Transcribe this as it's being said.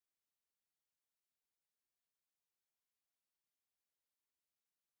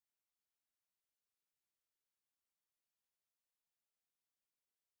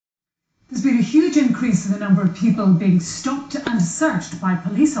There's been a huge increase in the number of people being stopped and searched by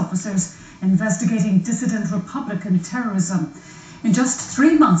police officers investigating dissident Republican terrorism. In just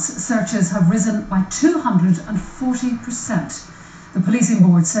 3 months, searches have risen by 240%. The policing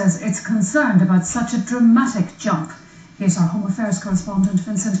board says it's concerned about such a dramatic jump. Here's our Home Affairs correspondent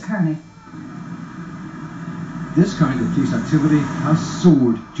Vincent Kearney. This kind of police activity has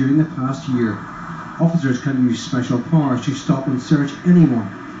soared during the past year. Officers can use special powers to stop and search anyone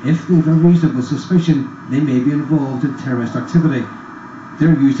if they have a reasonable suspicion they may be involved in terrorist activity.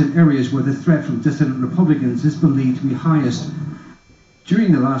 They're used in areas where the threat from dissident Republicans is believed to be highest.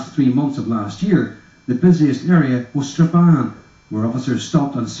 During the last 3 months of last year, the busiest area was Strabane, where officers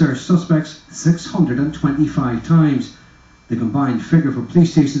stopped and searched suspects 625 times. The combined figure for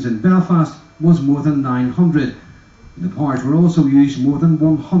police stations in Belfast was more than 900. The powers were also used more than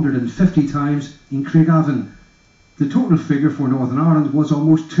 150 times in Craigavon. The total figure for Northern Ireland was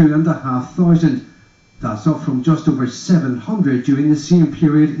almost 2,500. That's up from just over 700 during the same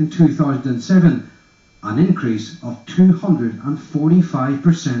period in 2007, an increase of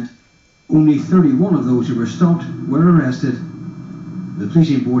 245%. Only 31 of those who were stopped were arrested. The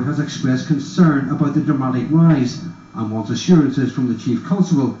policing board has expressed concern about the dramatic rise and wants assurances from the Chief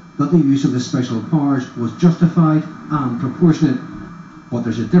Constable that the use of the special powers was justified and proportionate. But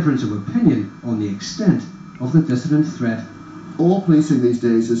there's a difference of opinion on the extent of the dissident threat. All policing these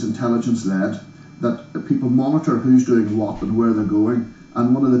days is intelligence-led, that people monitor who's doing what and where they're going,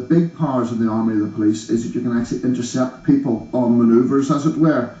 and one of the big powers in the army of the police is that you can actually intercept people on manoeuvres, as it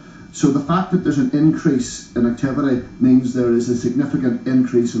were. So the fact that there's an increase in activity means there is a significant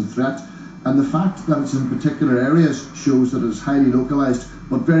increase in threat, and the fact that it's in particular areas shows that it's highly localised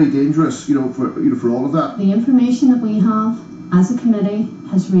but very dangerous, for all of that. The information that we have as a committee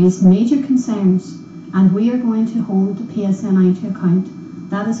has raised major concerns, and we are going to hold the PSNI to account.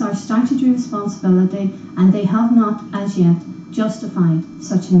 That is our statutory responsibility, and they have not as yet justified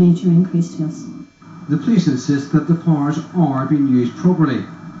such a major increase to us. The police insist that the powers are being used properly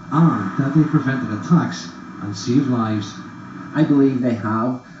and that they prevented attacks and saved lives. I believe they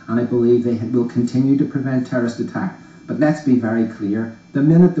have, and I believe they will continue to prevent terrorist attack. But let's be very clear, the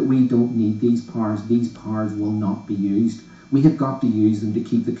minute that we don't need these powers will not be used. We have got to use them to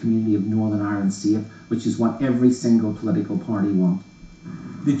keep the community of Northern Ireland safe, which is what every single political party wants.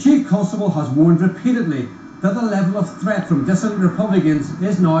 The Chief Constable has warned repeatedly that the level of threat from dissident Republicans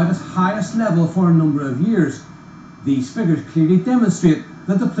is now at its highest level for a number of years. These figures clearly demonstrate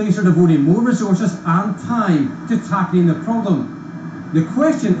that the police are devoting more resources and time to tackling the problem. The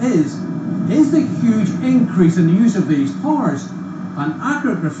question is the huge increase in the use of these powers an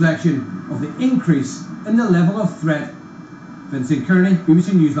accurate reflection of the increase in the level of threat? Vincent Kearney,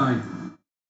 BBC Newsline.